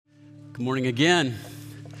Good morning again.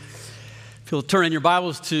 If you'll turn in your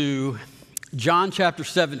Bibles to John chapter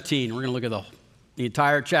 17, we're going to look at the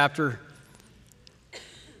entire chapter.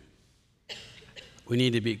 We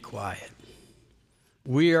need to be quiet.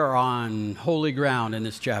 We are on holy ground in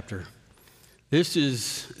this chapter. This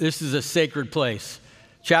is a sacred place.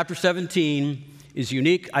 Chapter 17 is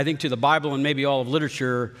unique, I think, to the Bible and maybe all of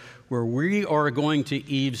literature, where we are going to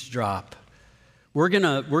eavesdrop. We're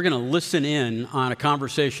gonna listen in on a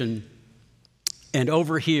conversation and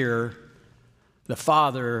overhear the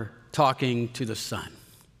Father talking to the Son.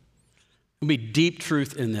 There'll be deep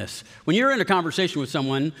truth in this. When you're in a conversation with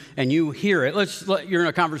someone and you hear it, you're in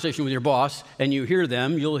a conversation with your boss and you hear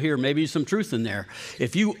them, you'll hear maybe some truth in there.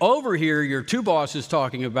 If you overhear your two bosses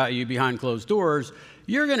talking about you behind closed doors,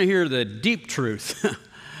 you're going to hear the deep truth.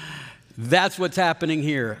 That's what's happening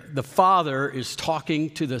here. The Father is talking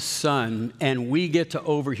to the Son, and we get to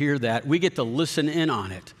overhear that. We get to listen in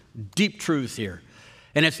on it. Deep truth here.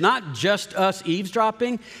 And it's not just us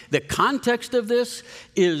eavesdropping. The context of this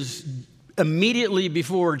is immediately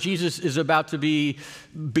before Jesus is about to be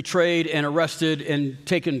betrayed and arrested and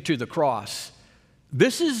taken to the cross.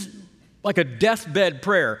 This is like a deathbed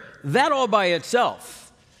prayer. That all by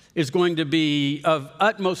itself is going to be of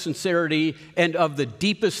utmost sincerity and of the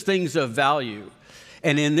deepest things of value.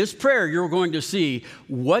 And in this prayer, you're going to see,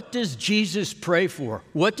 what does Jesus pray for?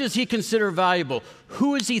 What does he consider valuable?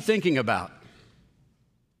 Who is he thinking about?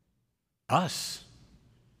 Us.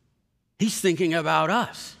 He's thinking about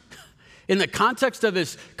us. In the context of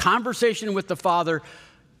his conversation with the Father,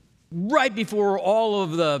 right before all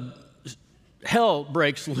of the hell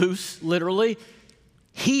breaks loose, literally,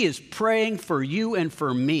 he is praying for you and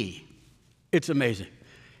for me. It's amazing.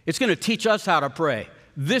 It's going to teach us how to pray.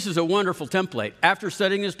 This is a wonderful template. After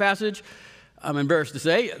studying this passage, I'm embarrassed to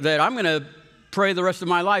say that I'm going to pray the rest of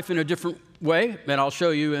my life in a different way, and I'll show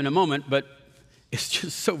you in a moment, but it's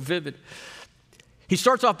just so vivid. He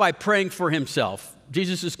starts off by praying for himself.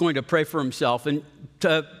 Jesus is going to pray for himself, and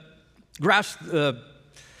to grasp the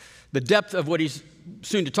depth of what he's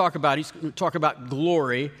soon to talk about, he's going to talk about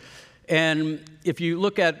glory. And if you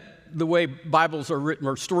look at the way Bibles are written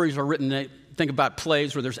or stories are written, they think about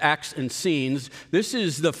plays where there's acts and scenes. This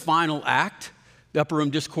is the final act, the upper room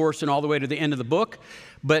discourse, and all the way to the end of the book.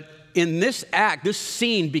 But in this act, this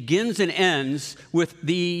scene begins and ends with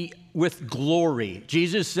glory.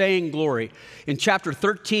 Jesus saying glory. In chapter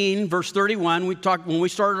 13, verse 31, when we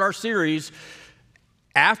started our series,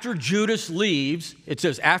 after Judas leaves, it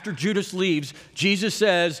says, after Judas leaves, Jesus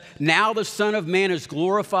says, now the Son of Man is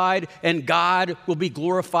glorified and God will be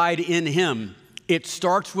glorified in him. It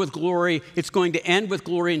starts with glory. It's going to end with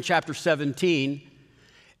glory in chapter 17.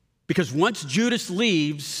 Because once Judas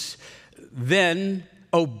leaves, then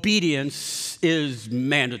obedience is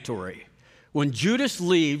mandatory. When Judas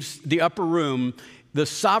leaves the upper room, the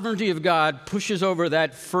sovereignty of God pushes over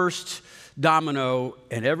that first domino,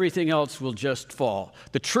 and everything else will just fall.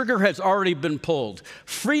 The trigger has already been pulled.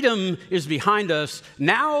 Freedom is behind us.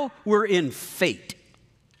 Now we're in fate.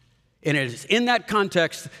 And it is in that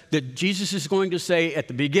context that Jesus is going to say at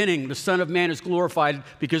the beginning, the Son of Man is glorified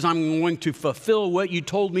because I'm going to fulfill what you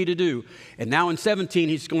told me to do. And now in 17,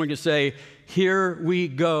 he's going to say, here we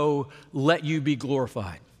go, let you be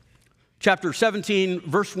glorified. Chapter 17,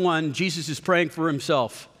 verse 1, Jesus is praying for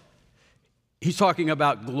himself. He's talking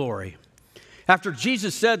about glory. After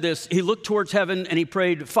Jesus said this, he looked towards heaven and he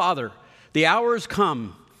prayed, Father, the hour has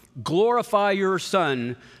come. Glorify your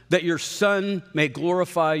Son, that your Son may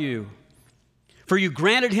glorify you. For you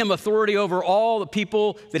granted him authority over all the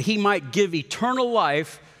people, that he might give eternal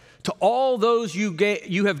life to all those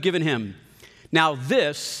you have given him. Now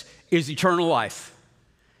this is eternal life.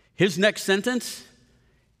 His next sentence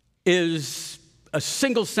is a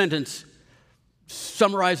single sentence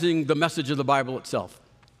summarizing the message of the Bible itself.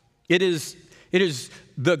 It is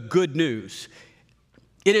the good news.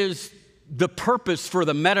 It is the purpose for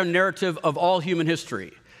the meta-narrative of all human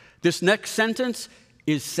history. This next sentence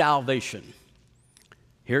is salvation.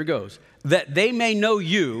 Here it goes. That they may know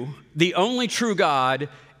you, the only true God,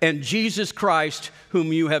 and Jesus Christ,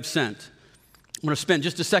 whom you have sent. I'm going to spend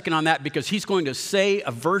just a second on that because he's going to say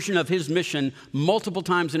a version of his mission multiple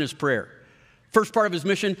times in his prayer. First part of his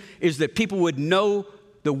mission is that people would know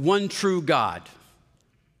the one true God.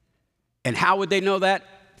 And how would they know that?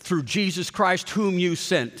 Through Jesus Christ, whom you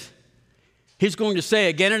sent. He's going to say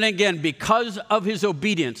again and again, because of his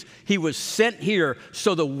obedience, he was sent here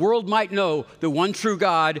so the world might know the one true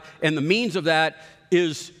God, and the means of that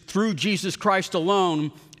is through Jesus Christ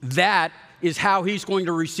alone. That is how he's going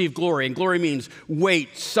to receive glory. And glory means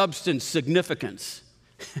weight, substance, significance.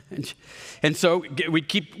 And so we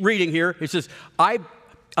keep reading here. It says, I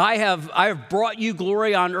I have brought you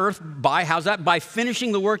glory on earth by, how's that? By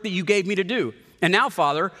finishing the work that you gave me to do. And now,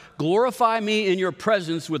 Father, glorify me in your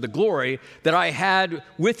presence with the glory that I had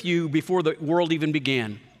with you before the world even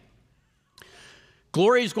began.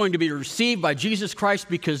 Glory is going to be received by Jesus Christ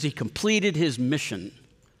because he completed his mission.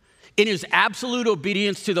 In his absolute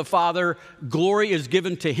obedience to the Father, glory is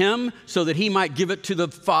given to him so that he might give it to the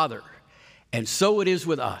Father. And so it is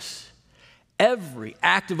with us. Every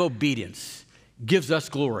act of obedience gives us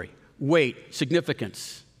glory, weight,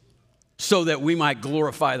 significance, so that we might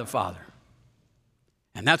glorify the Father.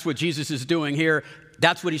 And that's what Jesus is doing here.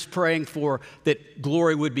 That's what he's praying for, that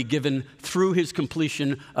glory would be given through his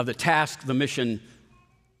completion of the task, the mission,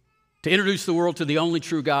 to introduce the world to the only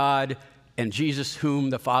true God and Jesus whom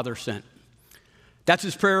the Father sent. That's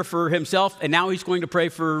his prayer for himself, and now he's going to pray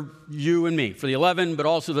for you and me, for the 11, but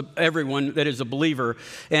also everyone that is a believer.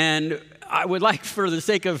 And I would like, for the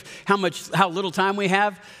sake of how little time we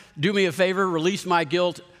have, do me a favor, release my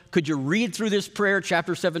guilt. Could you read through this prayer,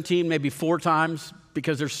 chapter 17, maybe 4 times,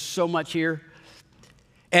 because there's so much here?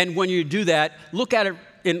 And when you do that, look at it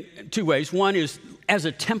in 2 ways. One is as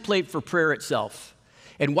a template for prayer itself.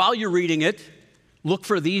 And while you're reading it, look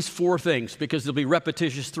for these 4 things, because they'll be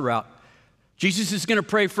repetitious throughout. Jesus is going to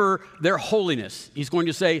pray for their holiness. He's going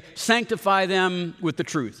to say, sanctify them with the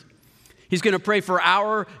truth. He's going to pray for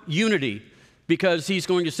our unity, because he's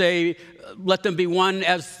going to say, let them be one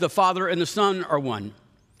as the Father and the Son are one.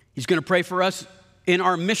 He's going to pray for us in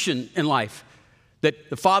our mission in life,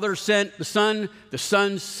 that the Father sent the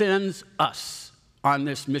Son sends us on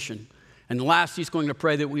this mission. And last, he's going to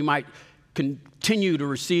pray that we might continue to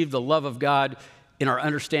receive the love of God in our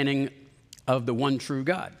understanding of the one true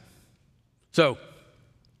God. So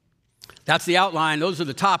that's the outline. Those are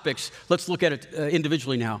the topics. Let's look at it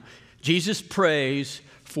individually now. Jesus prays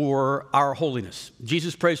for our holiness.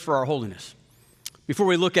 Jesus prays for our holiness. Before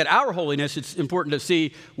we look at our holiness, it's important to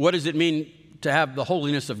see, what does it mean to have the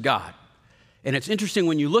holiness of God? And it's interesting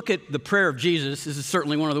when you look at the prayer of Jesus, this is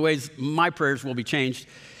certainly one of the ways my prayers will be changed,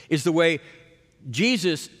 is the way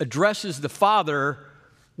Jesus addresses the Father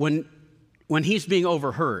when he's being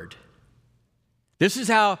overheard. This is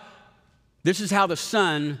how the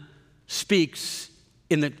Son speaks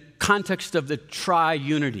in the context of the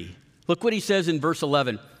triunity. Look what he says in verse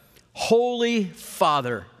 11. Holy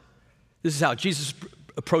Father. This is how Jesus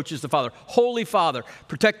approaches the Father. Holy Father,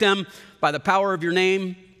 protect them by the power of your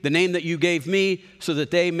name, the name that you gave me, so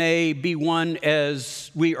that they may be one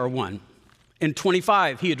as we are one. In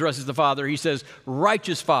 25, he addresses the Father. He says,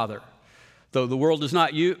 righteous Father, though the world does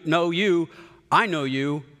not know you, I know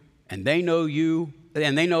you, and they know you,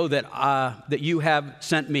 and they know that you have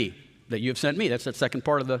sent me. That you have sent me. That's that second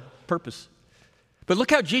part of the purpose. But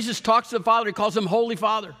look how Jesus talks to the Father. He calls him Holy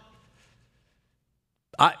Father.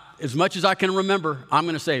 As much as I can remember, I'm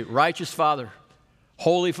going to say righteous Father,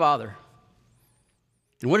 Holy Father.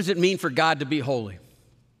 And what does it mean for God to be holy?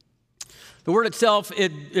 The word itself,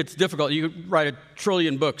 it's difficult. You could write 1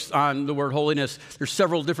 trillion books on the word holiness. There's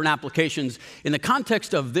several different applications. In the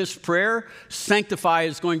context of this prayer, sanctify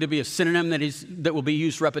is going to be a synonym that will be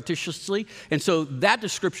used repetitiously. And so that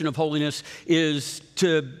description of holiness is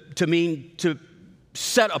to mean to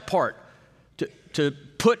set apart, to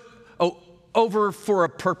put over for a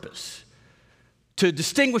purpose, to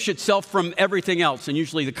distinguish itself from everything else, and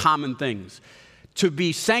usually the common things. To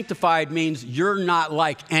be sanctified means you're not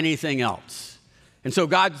like anything else. And so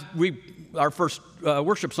our first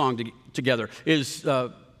worship song together is,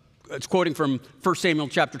 it's quoting from 1 Samuel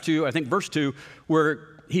chapter 2, I think verse 2, where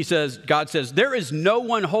God says, there is no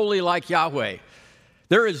one holy like Yahweh.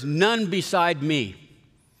 There is none beside me.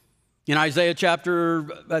 In Isaiah chapter,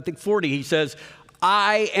 I think 40, he says,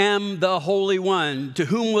 I am the Holy One. To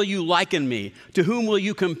whom will you liken me? To whom will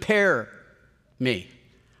you compare me?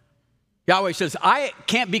 Yahweh says, I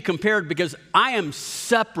can't be compared because I am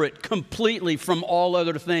separate completely from all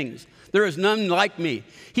other things. There is none like me.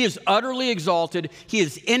 He is utterly exalted. He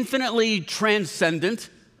is infinitely transcendent.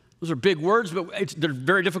 Those are big words, but they're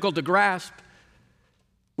very difficult to grasp.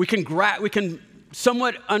 We can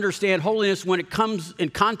somewhat understand holiness when it comes in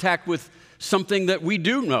contact with something that we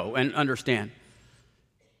do know and understand.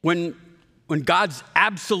 When God's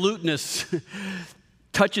absoluteness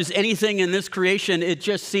touches anything in this creation, it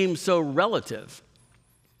just seems so relative.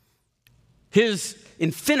 His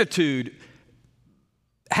infinitude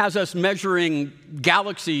has us measuring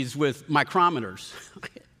galaxies with micrometers.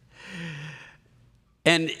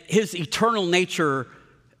 And his eternal nature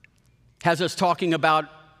has us talking about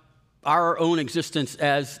our own existence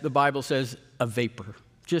as, the Bible says, a vapor.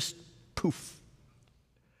 Just poof.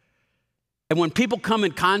 And when people come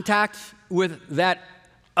in contact with that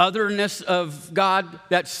otherness of God,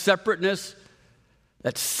 that separateness,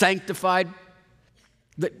 that sanctified.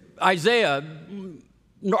 Isaiah,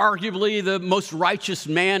 arguably the most righteous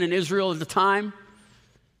man in Israel at the time,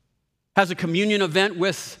 has a communion event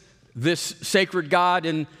with this sacred God,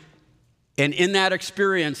 and in that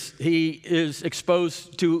experience, he is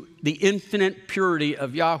exposed to the infinite purity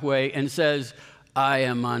of Yahweh and says, I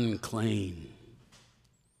am unclean.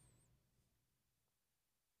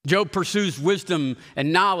 Job pursues wisdom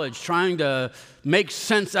and knowledge, trying to make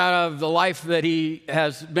sense out of the life that he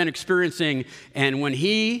has been experiencing. And when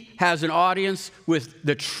he has an audience with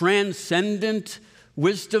the transcendent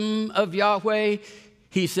wisdom of Yahweh,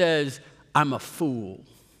 he says, I'm a fool.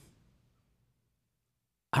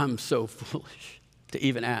 I'm so foolish to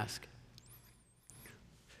even ask.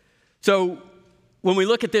 So when we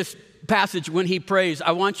look at this passage, when he prays,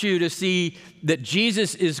 I want you to see that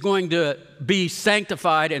Jesus is going to be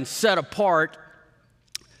sanctified and set apart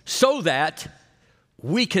so that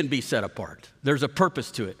we can be set apart. There's a purpose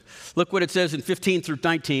to it. Look what it says in 15 through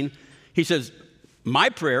 19. He says, my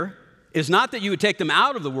prayer is not that you would take them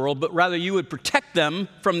out of the world, but rather you would protect them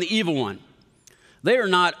from the evil one. They are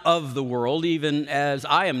not of the world, even as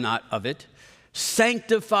I am not of it.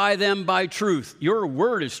 Sanctify them by truth. Your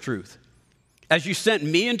word is truth. As you sent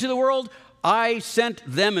me into the world, I sent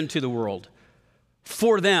them into the world.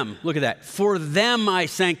 For them, look at that, for them I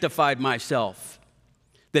sanctified myself,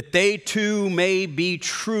 that they too may be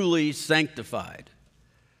truly sanctified.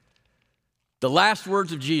 The last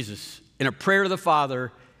words of Jesus in a prayer to the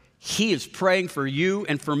Father, he is praying for you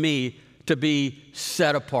and for me to be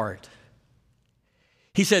set apart.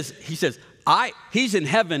 He says, he's in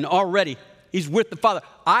heaven already. He's with the Father.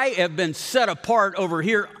 I have been set apart over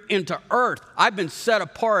here into earth. I've been set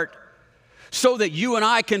apart so that you and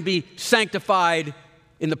I can be sanctified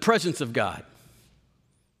in the presence of God.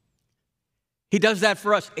 He does that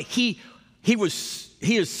for us. He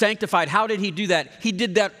is sanctified. How did he do that? He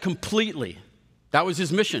did that completely. That was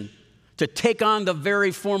his mission, to take on the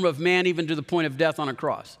very form of man, even to the point of death on a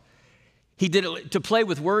cross. He did it, to play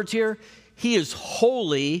with words here, he is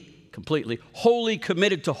wholly, completely, wholly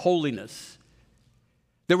committed to holiness.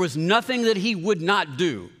 There was nothing that he would not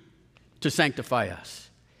do to sanctify us.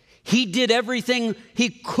 He did everything he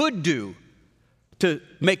could do to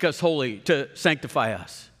make us holy, to sanctify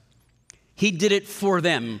us. He did it for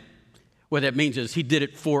them. What that means is he did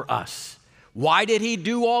it for us. Why did he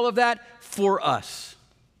do all of that? For us.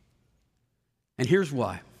 And here's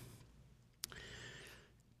why.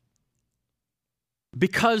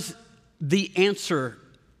 Because the answer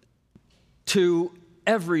to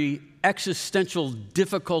every existential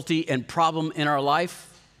difficulty and problem in our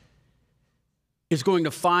life is going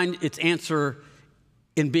to find its answer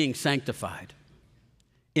in being sanctified,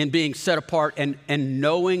 in being set apart and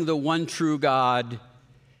knowing the one true God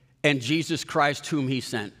and Jesus Christ whom he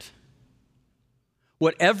sent.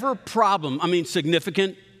 Whatever problem,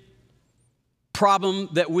 significant problem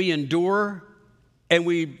that we endure, and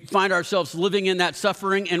we find ourselves living in that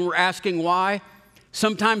suffering and we're asking why.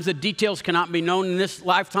 Sometimes the details cannot be known in this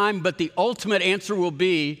lifetime, but the ultimate answer will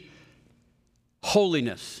be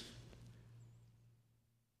holiness.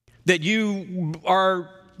 That you are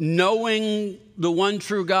knowing the one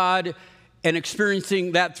true God and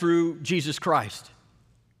experiencing that through Jesus Christ.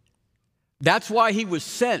 That's why he was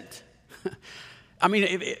sent.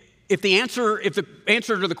 If the answer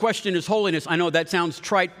to the question is holiness, I know that sounds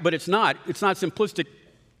trite, but it's not. It's not simplistic.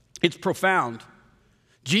 It's profound.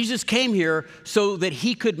 Jesus came here so that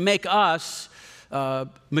he could make us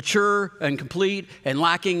mature and complete and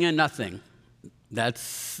lacking in nothing.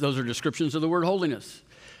 Those are descriptions of the word holiness.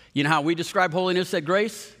 You know how we describe holiness at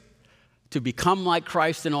Grace? To become like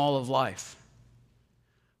Christ in all of life.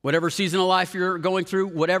 Whatever season of life you're going through,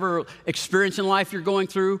 whatever experience in life you're going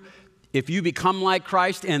through, if you become like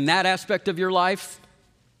Christ in that aspect of your life,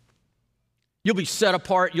 you'll be set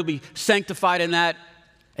apart, you'll be sanctified in that,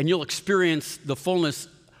 and you'll experience the fullness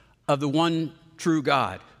of the one true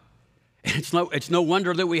God. And it's no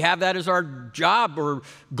wonder that we have that as our job or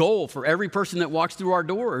goal for every person that walks through our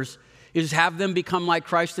doors, is have them become like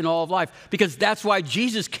Christ in all of life. Because that's why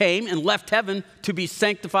Jesus came and left heaven, to be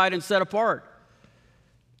sanctified and set apart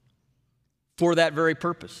for that very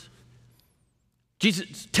purpose.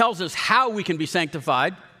 Jesus tells us how we can be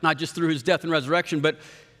sanctified, not just through his death and resurrection, but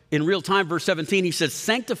in real time, verse 17, he says,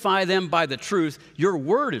 sanctify them by the truth. Your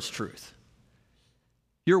word is truth.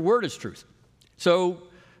 Your word is truth. So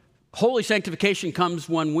holy sanctification comes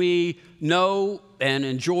when we know and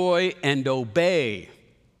enjoy and obey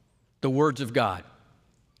the words of God.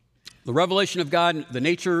 The revelation of God, the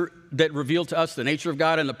nature that reveal to us the nature of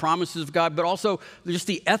God and the promises of God, but also just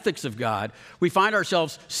the ethics of God, we find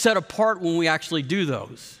ourselves set apart when we actually do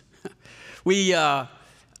those. We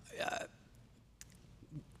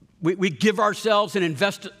give ourselves and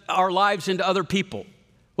invest our lives into other people.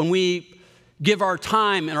 When we give our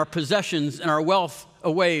time and our possessions and our wealth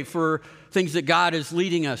away for things that God is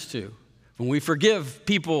leading us to. When we forgive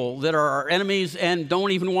people that are our enemies and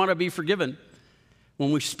don't even want to be forgiven.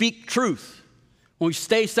 When we speak truth. When we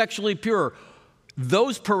stay sexually pure.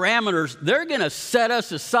 Those parameters, they're going to set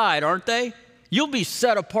us aside, aren't they? You'll be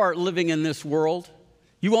set apart living in this world.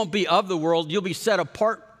 You won't be of the world. You'll be set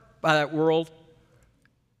apart by that world.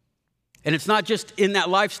 And it's not just in that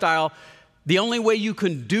lifestyle. The only way you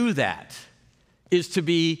can do that is to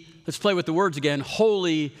be, let's play with the words again,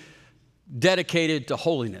 wholly dedicated to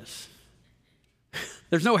holiness.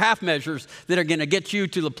 There's no half measures that are going to get you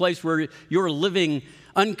to the place where you're living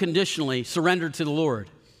unconditionally surrendered to the Lord,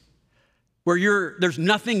 where there's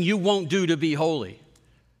nothing you won't do to be holy.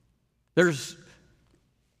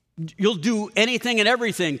 You'll do anything and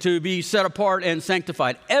everything to be set apart and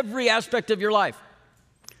sanctified, every aspect of your life.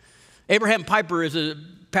 Abraham Piper is a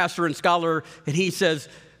pastor and scholar, and he says,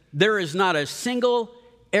 there is not a single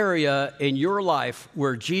area in your life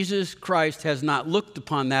where Jesus Christ has not looked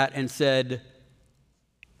upon that and said,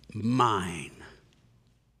 mine.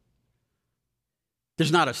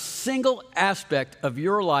 There's not a single aspect of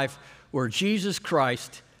your life where Jesus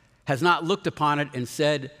Christ has not looked upon it and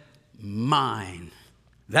said, mine.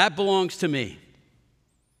 That belongs to me.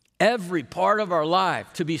 Every part of our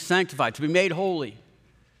life to be sanctified, to be made holy,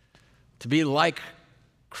 to be like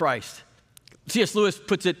Christ. C.S. Lewis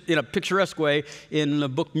puts it in a picturesque way in the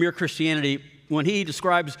book Mere Christianity when he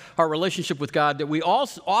describes our relationship with God, that we all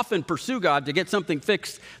often pursue God to get something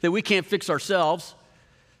fixed that we can't fix ourselves,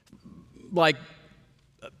 like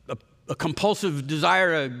a compulsive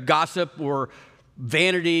desire to gossip or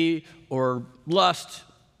vanity or lust,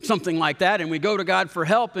 something like that. And we go to God for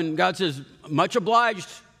help, and God says, much obliged,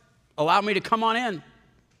 allow me to come on in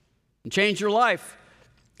and change your life.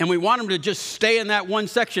 And we want him to just stay in that one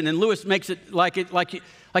section. And Lewis makes it like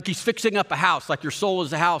he's fixing up a house, like your soul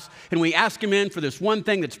is a house. And we ask him in for this one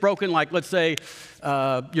thing that's broken, like let's say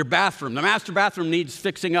your bathroom. The master bathroom needs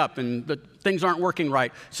fixing up and the things aren't working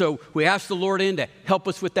right. So we ask the Lord in to help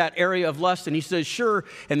us with that area of lust. And he says, sure.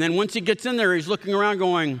 And then once he gets in there, he's looking around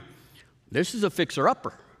going, this is a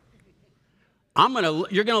fixer-upper.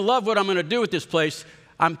 You're going to love what I'm going to do with this place.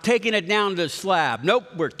 I'm taking it down to the slab. Nope,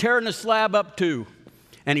 we're tearing the slab up too.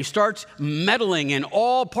 And he starts meddling in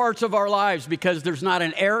all parts of our lives because there's not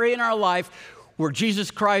an area in our life where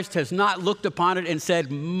Jesus Christ has not looked upon it and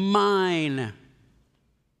said, mine.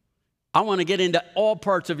 I want to get into all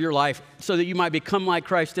parts of your life so that you might become like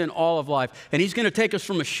Christ in all of life. And he's going to take us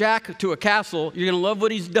from a shack to a castle. You're going to love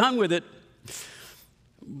what he's done with it.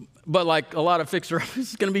 But like a lot of fixer-uppers,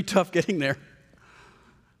 it's going to be tough getting there.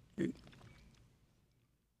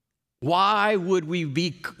 Why would we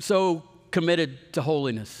be so committed to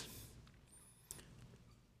holiness?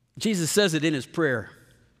 Jesus says it in his prayer.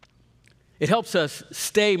 It helps us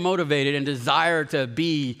stay motivated and desire to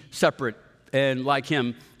be separate and like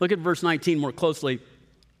him. Look at verse 19 more closely.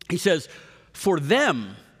 He says, for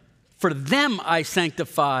them I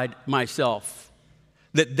sanctified myself,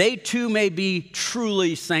 that they too may be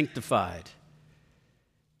truly sanctified.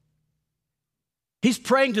 He's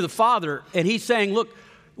praying to the Father, and he's saying, look,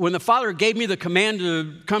 when the Father gave me the command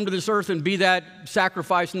to come to this earth and be that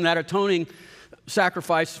sacrifice and that atoning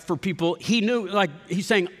sacrifice for people, he knew, he's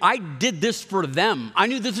saying, I did this for them. I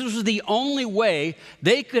knew this was the only way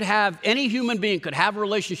any human being could have a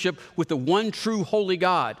relationship with the one true holy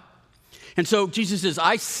God. And so Jesus says,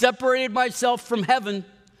 I separated myself from heaven.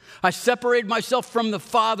 I separated myself from the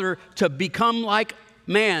Father to become like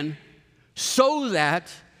man so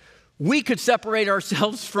that we could separate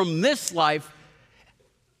ourselves from this life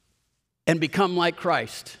and become like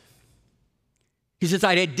Christ. He says,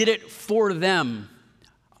 I did it for them.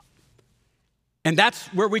 And that's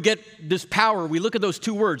where we get this power. We look at those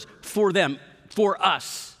two words, for them, for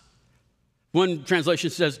us. One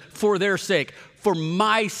translation says, for their sake, for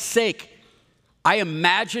my sake. I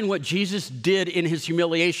imagine what Jesus did in his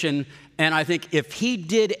humiliation, and I think if he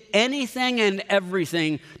did anything and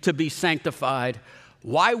everything to be sanctified,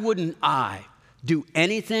 why wouldn't I do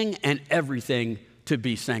anything and everything to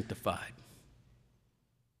be sanctified?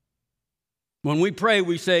 When we pray,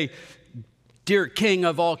 we say, dear King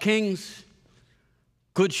of all kings,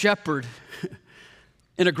 Good Shepherd,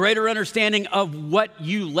 in a greater understanding of what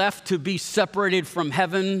you left to be separated from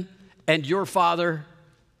heaven and your Father,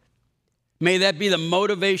 may that be the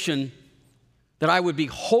motivation that I would be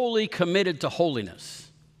wholly committed to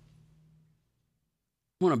holiness.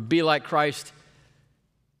 I want to be like Christ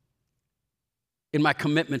in my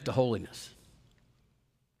commitment to holiness.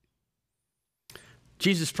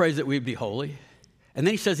 Jesus prays that we'd be holy. And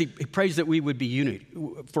then he says he prays that we would be unity,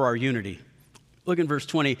 for our unity. Look in verse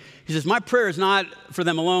 20. He says, my prayer is not for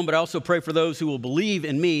them alone, but I also pray for those who will believe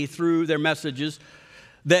in me through their messages,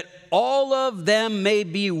 that all of them may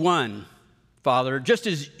be one, Father. Just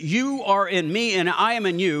as you are in me and I am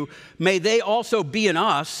in you, may they also be in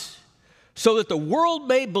us, so that the world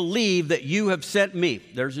may believe that you have sent me.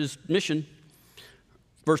 There's his mission.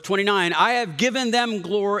 Verse 29, I have given them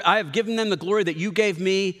the glory that you gave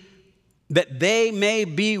me, that they may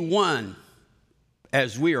be one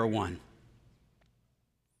as we are one.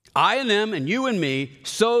 I and them and you and me,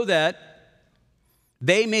 so that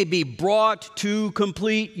they may be brought to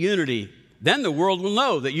complete unity. Then the world will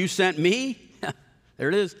know that you sent me, there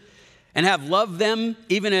it is, and have loved them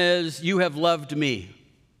even as you have loved me.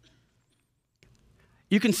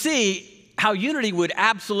 You can see how unity would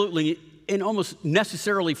absolutely and almost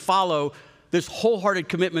necessarily follow this wholehearted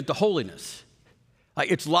commitment to holiness.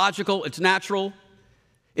 Like, it's logical, it's natural.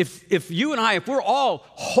 If you and I, if we're all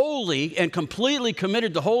holy and completely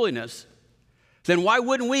committed to holiness, then why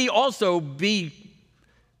wouldn't we also be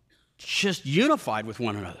just unified with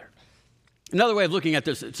one another? Another way of looking at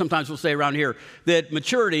this, sometimes we'll say around here, that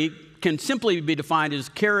maturity can simply be defined as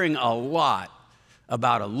caring a lot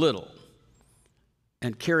about a little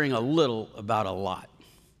and caring a little about a lot.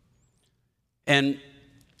 And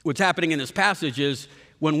what's happening in this passage is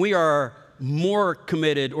when we are more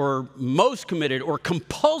committed or most committed or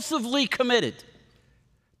compulsively committed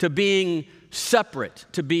to being separate,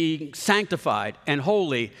 to being sanctified and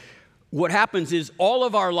holy, what happens is all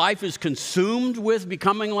of our life is consumed with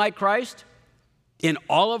becoming like Christ in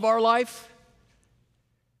all of our life.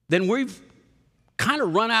 Then we've kind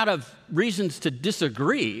of run out of reasons to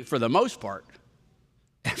disagree for the most part.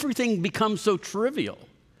 Everything becomes so trivial.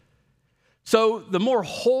 So the more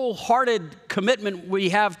wholehearted commitment we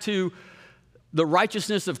have to the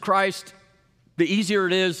righteousness of Christ, the easier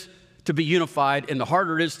it is to be unified and the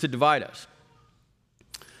harder it is to divide us.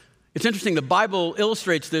 It's interesting, the Bible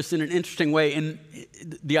illustrates this in an interesting way in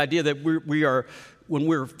the idea that we are, when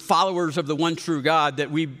we're followers of the one true God, that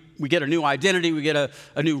we get a new identity, we get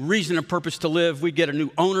a new reason and purpose to live, we get a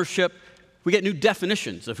new ownership, we get new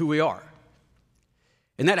definitions of who we are.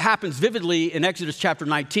 And that happens vividly in Exodus chapter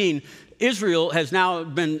 19. Israel has now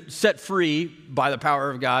been set free by the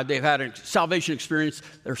power of God. They've had a salvation experience.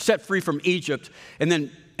 They're set free from Egypt. And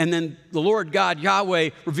then the Lord God,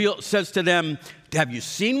 Yahweh, says to them, have you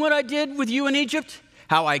seen what I did with you in Egypt?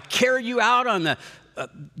 How I carried you out on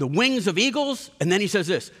the wings of eagles? And then he says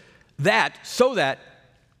this, so that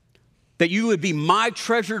you would be my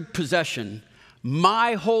treasured possession,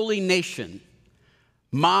 my holy nation,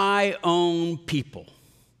 my own people.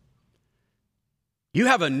 You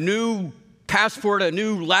have a new passport, a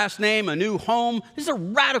new last name, a new home. This is a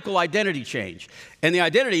radical identity change. And the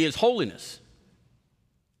identity is holiness.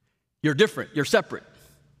 You're different. You're separate.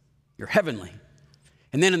 You're heavenly.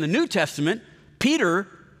 And then in the New Testament, Peter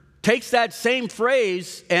takes that same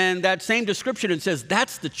phrase and that same description and says,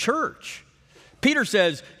 that's the church. Peter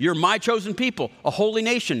says, you're my chosen people, a holy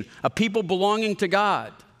nation, a people belonging to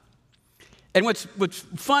God. And what's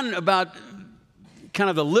fun about kind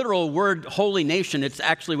of the literal word holy nation, it's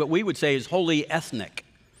actually what we would say is holy ethnic.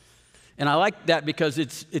 And I like that because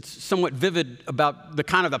it's somewhat vivid about the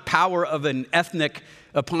kind of the power of an ethnic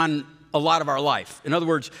upon a lot of our life. In other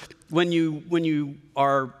words, when you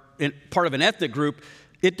are part of an ethnic group,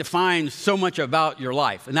 it defines so much about your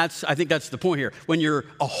life. And I think that's the point here. When you're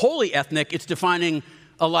a holy ethnic, it's defining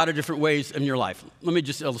a lot of different ways in your life. Let me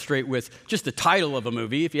just illustrate with just the title of a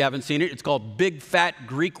movie. If you haven't seen it, it's called Big Fat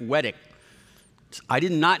Greek Wedding. I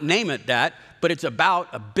did not name it that, but it's about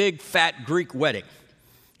a big fat Greek wedding.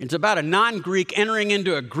 It's about a non-Greek entering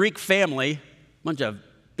into a Greek family, a bunch of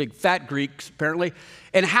big fat Greeks apparently,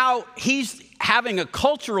 and how he's having a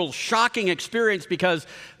cultural shocking experience because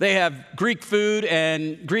they have Greek food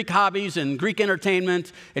and Greek hobbies and Greek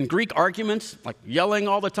entertainment and Greek arguments, like yelling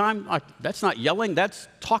all the time. Like, that's not yelling, that's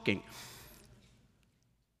talking.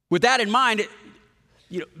 With that in mind,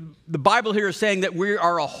 the Bible here is saying that we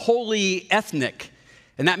are a holy ethnic,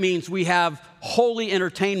 and that means we have holy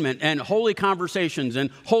entertainment and holy conversations and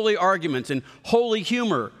holy arguments and holy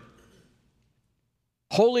humor,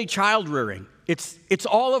 holy child rearing. It's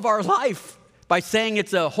all of our life. By saying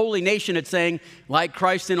it's a holy nation, it's saying like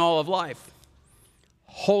Christ in all of life.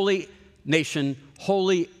 Holy nation,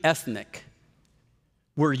 holy ethnic.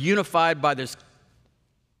 We're unified by this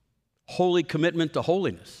holy commitment to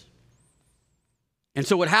holiness. And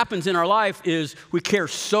so what happens in our life is we care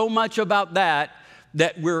so much about that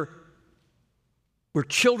that we're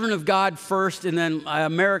children of God first and then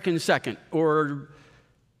American second, or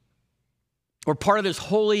part of this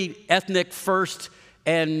holy ethnic first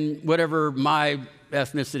and whatever my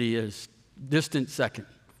ethnicity is, distant second.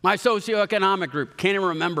 My socioeconomic group, can't even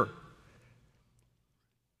remember.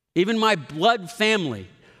 Even my blood family,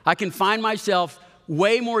 I can find myself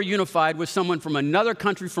way more unified with someone from another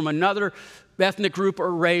country, from another ethnic group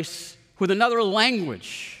or race, with another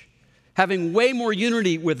language, having way more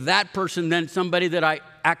unity with that person than somebody that I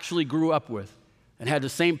actually grew up with and had the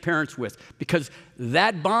same parents with, because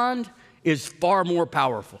that bond is far more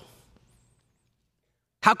powerful.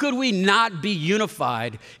 How could we not be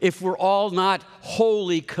unified if we're all not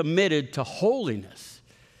wholly committed to holiness?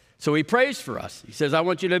 So he prays for us. He says, I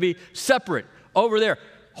want you to be separate over there,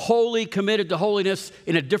 wholly committed to holiness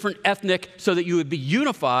in a different ethnic, so that you would be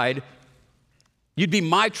unified. You'd be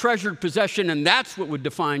my treasured possession, and that's what would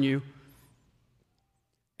define you.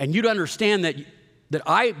 And you'd understand that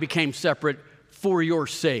I became separate for your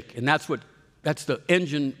sake. And that's the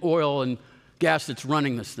engine, oil, and gas that's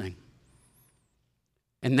running this thing.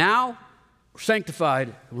 And now we're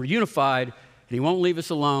sanctified, we're unified, and he won't leave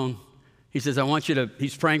us alone. He says,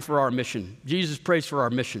 he's praying for our mission. Jesus prays for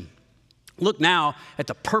our mission. Look now at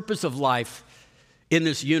the purpose of life in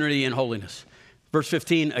this unity and holiness. Verse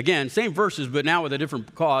 15, again, same verses, but now with a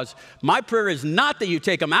different cause. My prayer is not that you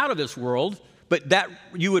take them out of this world, but that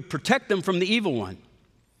you would protect them from the evil one.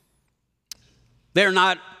 They're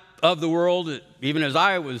not of the world, even as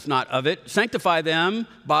I was not of it. Sanctify them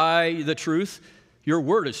by the truth. Your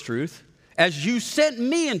word is truth. As you sent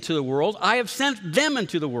me into the world, I have sent them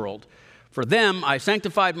into the world. For them I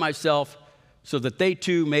sanctified myself, so that they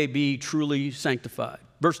too may be truly sanctified.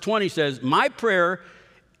 Verse 20 says, my prayer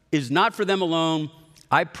is not for them alone.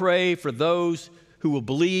 I pray for those who will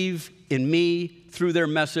believe in me through their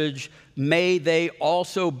message. May they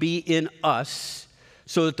also be in us,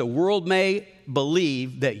 so that the world may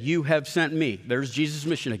believe that you have sent me. There's Jesus'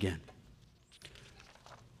 mission again.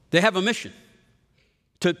 They have a mission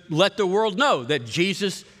to let the world know that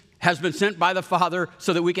Jesus has been sent by the Father,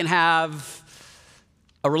 so that we can have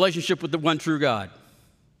a relationship with the one true God.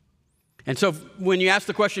 And so when you ask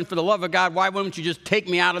the question, for the love of God, why wouldn't you just take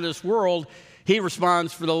me out of this world? He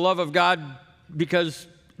responds, for the love of God, because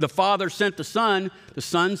the Father sent the Son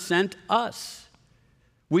sent us.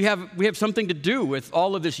 We have something to do with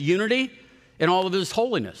all of this unity and all of this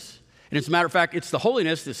holiness. And as a matter of fact, it's the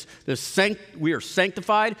holiness, we are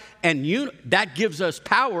sanctified, and that gives us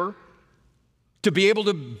power to be able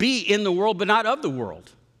to be in the world but not of the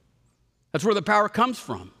world. That's where the power comes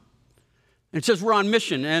from. And it says we're on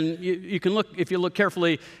mission, and you can look, if you look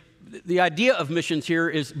carefully, the idea of missions here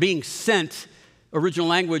is being sent. Original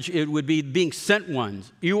language, it would be being sent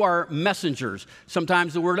ones. You are messengers.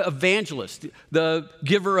 Sometimes the word evangelist, the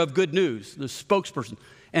giver of good news, the spokesperson.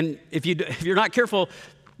 And if you're not careful,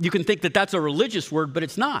 you can think that that's a religious word, but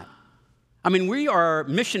it's not. I mean, we are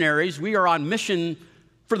missionaries. We are on mission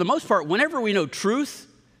for the most part. Whenever we know truth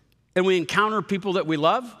and we encounter people that we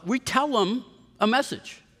love, we tell them a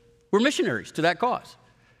message. We're missionaries to that cause.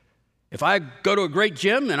 If I go to a great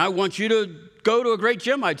gym and I want you to go to a great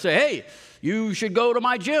gym, I'd say, hey, you should go to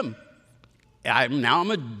my gym. Now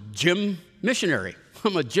I'm a gym missionary.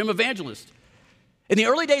 I'm a gym evangelist. In the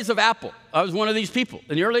early days of Apple, I was one of these people.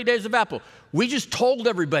 In the early days of Apple, we just told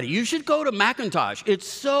everybody, you should go to Macintosh. It's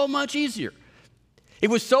so much easier. It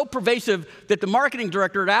was so pervasive that the marketing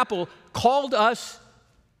director at Apple called us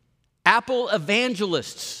Apple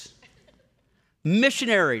evangelists,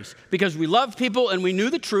 missionaries, because we loved people and we knew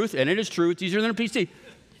the truth, and it is true. It's easier than a PC.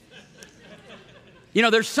 You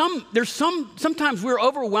know, sometimes we're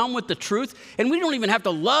overwhelmed with the truth, and we don't even have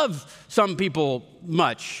to love some people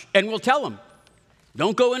much. And we'll tell them,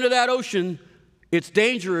 don't go into that ocean. It's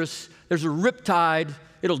dangerous. There's a riptide.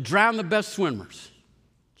 It'll drown the best swimmers.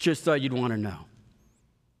 Just thought you'd want to know.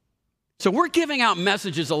 So we're giving out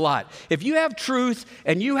messages a lot. If you have truth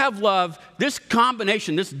and you have love, this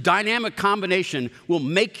combination, this dynamic combination will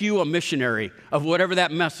make you a missionary of whatever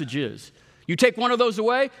that message is. You take one of those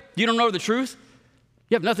away, you don't know the truth,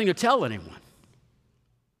 you have nothing to tell anyone.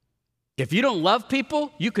 If you don't love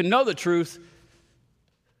people, you can know the truth,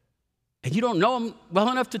 and you don't know them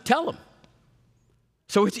well enough to tell them.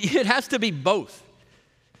 So it has to be both.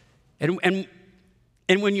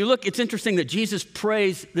 And when you look, it's interesting that Jesus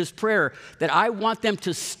prays this prayer, that I want them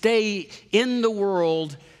to stay in the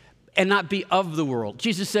world and not be of the world.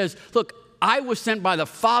 Jesus says, look, I was sent by the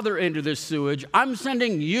Father into this sewage. I'm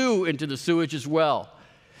sending you into the sewage as well.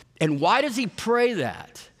 And why does he pray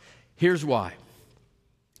that? Here's why.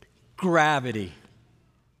 Gravity.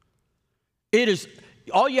 It is,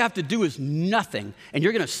 all you have to do is nothing, and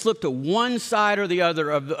you're going to slip to one side or the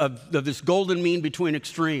other of this golden mean between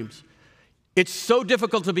extremes. It's so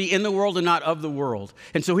difficult to be in the world and not of the world.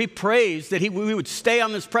 And so he prays that we would stay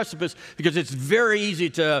on this precipice, because it's very easy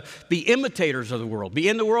to be imitators of the world, be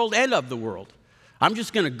in the world and of the world. I'm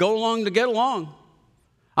just going to go along to get along.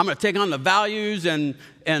 I'm going to take on the values and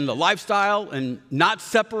the lifestyle and not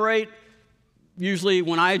separate. Usually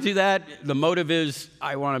when I do that, the motive is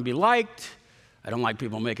I want to be liked. I don't like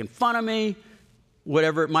people making fun of me,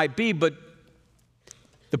 whatever it might be. But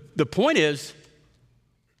the point is,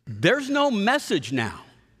 there's no message now.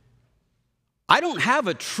 I don't have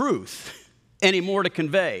a truth anymore to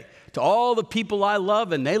convey to all the people I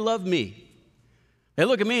love, and they love me. They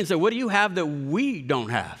look at me and say, what do you have that we don't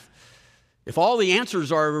have? If all the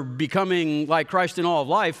answers are becoming like Christ in all of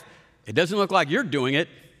life, it doesn't look like you're doing it.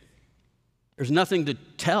 There's nothing to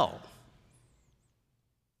tell.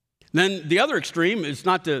 Then the other extreme is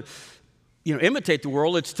not to, imitate the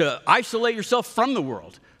world. It's to isolate yourself from the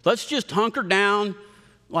world. Let's just hunker down,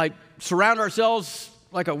 like surround ourselves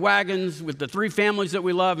like a wagons with the 3 families that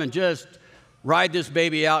we love, and just ride this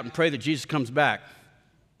baby out and pray that Jesus comes back.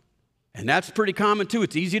 And that's pretty common too.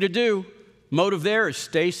 It's easy to do. Motive there is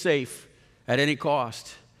stay safe at any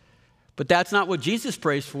cost. But that's not what Jesus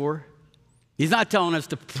prays for. He's not telling us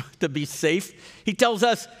to be safe. He tells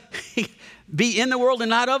us, be in the world and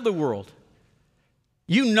not of the world.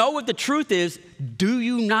 You know what the truth is. Do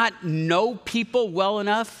you not know people well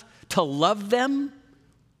enough to love them?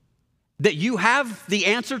 That you have the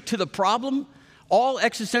answer to the problem? All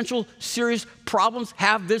existential, serious problems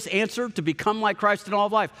have this answer: to become like Christ in all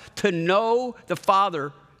of life, to know the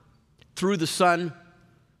Father through the Son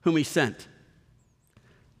whom he sent.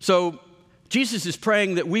 So Jesus is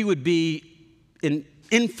praying that we would be in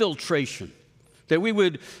infiltration, that we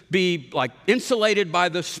would be like insulated by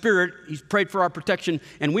the Spirit. He's prayed for our protection,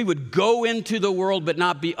 and we would go into the world but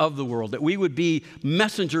not be of the world, that we would be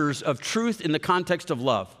messengers of truth in the context of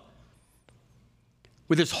love.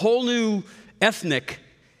 With this whole new ethnic,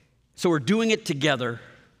 so we're doing it together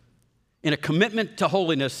in a commitment to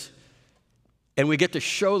holiness, and we get to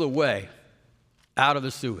show the way out of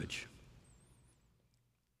the sewage.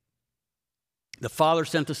 The Father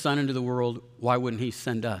sent the Son into the world. Why wouldn't he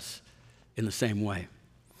send us in the same way?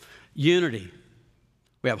 Unity.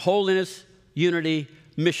 We have holiness, unity,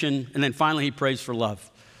 mission, and then finally he prays for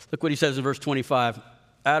love. Look what he says in verse 25,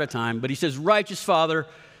 out of time. But he says, righteous Father,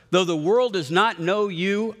 though the world does not know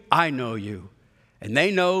you, I know you, and they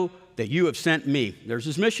know that you have sent me. There's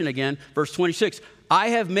his mission again. Verse 26, I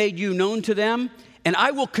have made you known to them, and I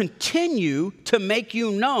will continue to make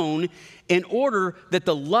you known, in order that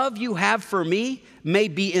the love you have for me may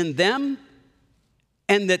be in them,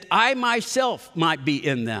 and that I myself might be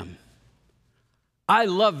in them. I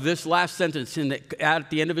love this last sentence at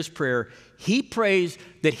the end of his prayer. He prays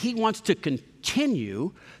that he wants to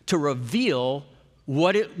continue to reveal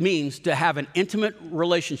what it means to have an intimate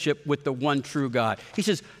relationship with the one true God. He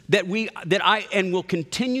says that I will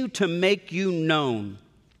continue to make you known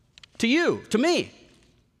to you, to me.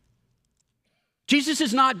 Jesus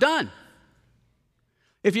is not done.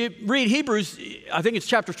 If you read Hebrews, I think it's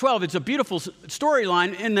chapter 12, it's a beautiful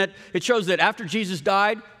storyline in that it shows that after Jesus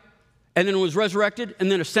died and then was resurrected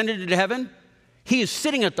and then ascended into heaven, he is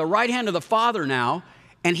sitting at the right hand of the Father now,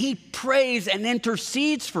 and he prays and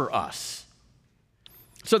intercedes for us.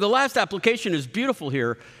 So the last application is beautiful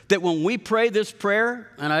here, that when we pray this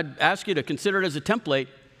prayer, and I'd ask you to consider it as a template,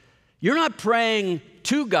 you're not praying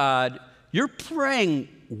to God, you're praying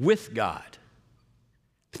with God.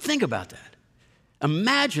 Think about that.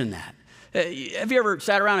 Imagine that. Have you ever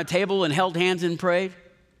sat around a table and held hands and prayed?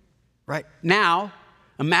 Right? Now,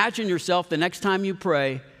 imagine yourself the next time you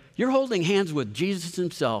pray, you're holding hands with Jesus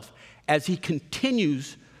himself as he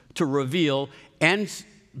continues to reveal and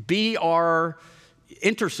be our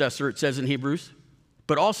intercessor, it says in Hebrews.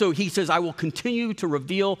 But also he says, I will continue to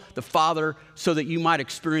reveal the Father so that you might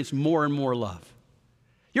experience more and more love.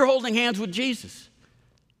 You're holding hands with Jesus.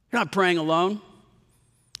 You're not praying alone.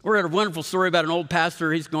 We read a wonderful story about an old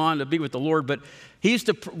pastor. He's gone to be with the Lord, but he used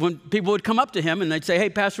to, when people would come up to him and they'd say, hey,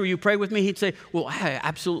 pastor, will you pray with me? He'd say, well, I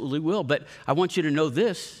absolutely will, but I want you to know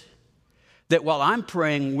this, that while I'm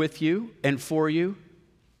praying with you and for you,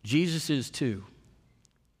 Jesus is too.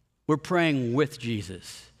 We're praying with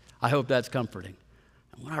Jesus. I hope that's comforting.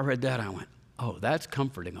 And when I read that, I went, oh, that's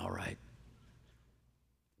comforting, all right.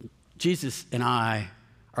 Jesus and I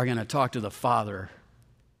are going to talk to the Father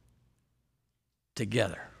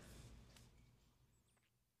together.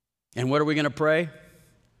 And what are we going to pray?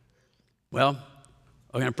 Well,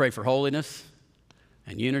 we're going to pray for holiness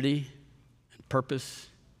and unity and purpose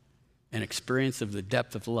an experience of the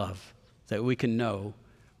depth of love that we can know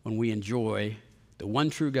when we enjoy the one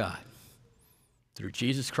true God through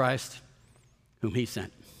Jesus Christ, whom he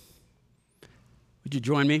sent. Would you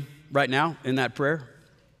join me right now in that prayer?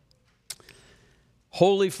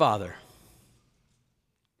 Holy Father,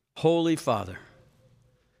 Holy Father.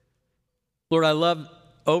 Lord, I love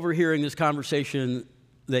overhearing this conversation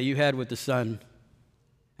that you had with the Son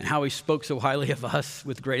and how he spoke so highly of us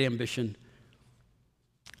with great ambition.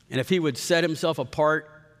 And if he would set himself apart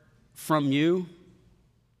from you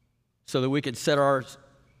so that we could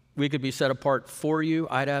be set apart for you,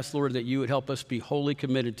 I'd ask, Lord, that you would help us be wholly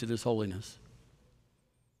committed to this holiness.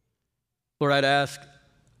 Lord, I'd ask,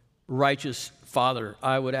 righteous Father,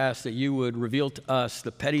 I would ask that you would reveal to us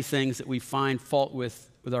the petty things that we find fault with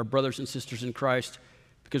our brothers and sisters in Christ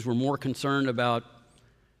because we're more concerned about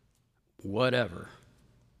whatever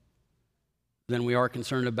than we are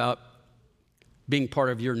concerned about being part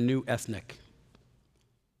of your new ethnic,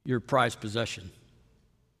 your prized possession.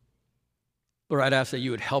 Lord, I'd ask that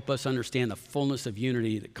you would help us understand the fullness of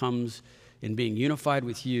unity that comes in being unified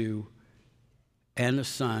with you and the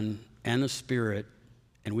Son and the Spirit,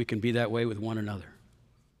 and we can be that way with one another.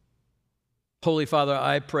 Holy Father,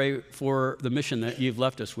 I pray for the mission that you've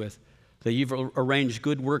left us with, that you've arranged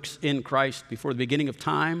good works in Christ before the beginning of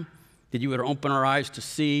time, that you would open our eyes to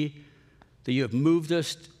see, that you have moved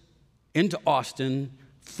us into Austin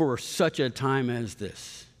for such a time as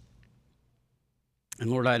this. And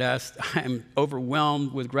Lord, I'd ask, I'm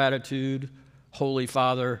overwhelmed with gratitude, Holy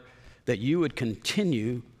Father, that you would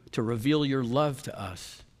continue to reveal your love to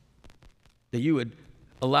us, that you would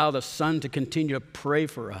allow the Son to continue to pray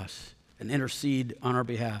for us and intercede on our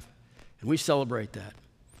behalf. And we celebrate that.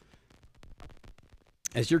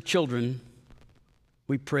 As your children,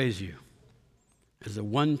 we praise you as the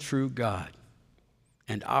one true God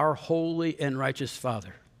and our holy and righteous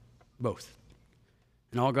Father, both.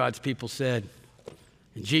 And all God's people said,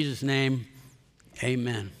 in Jesus' name,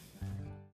 amen.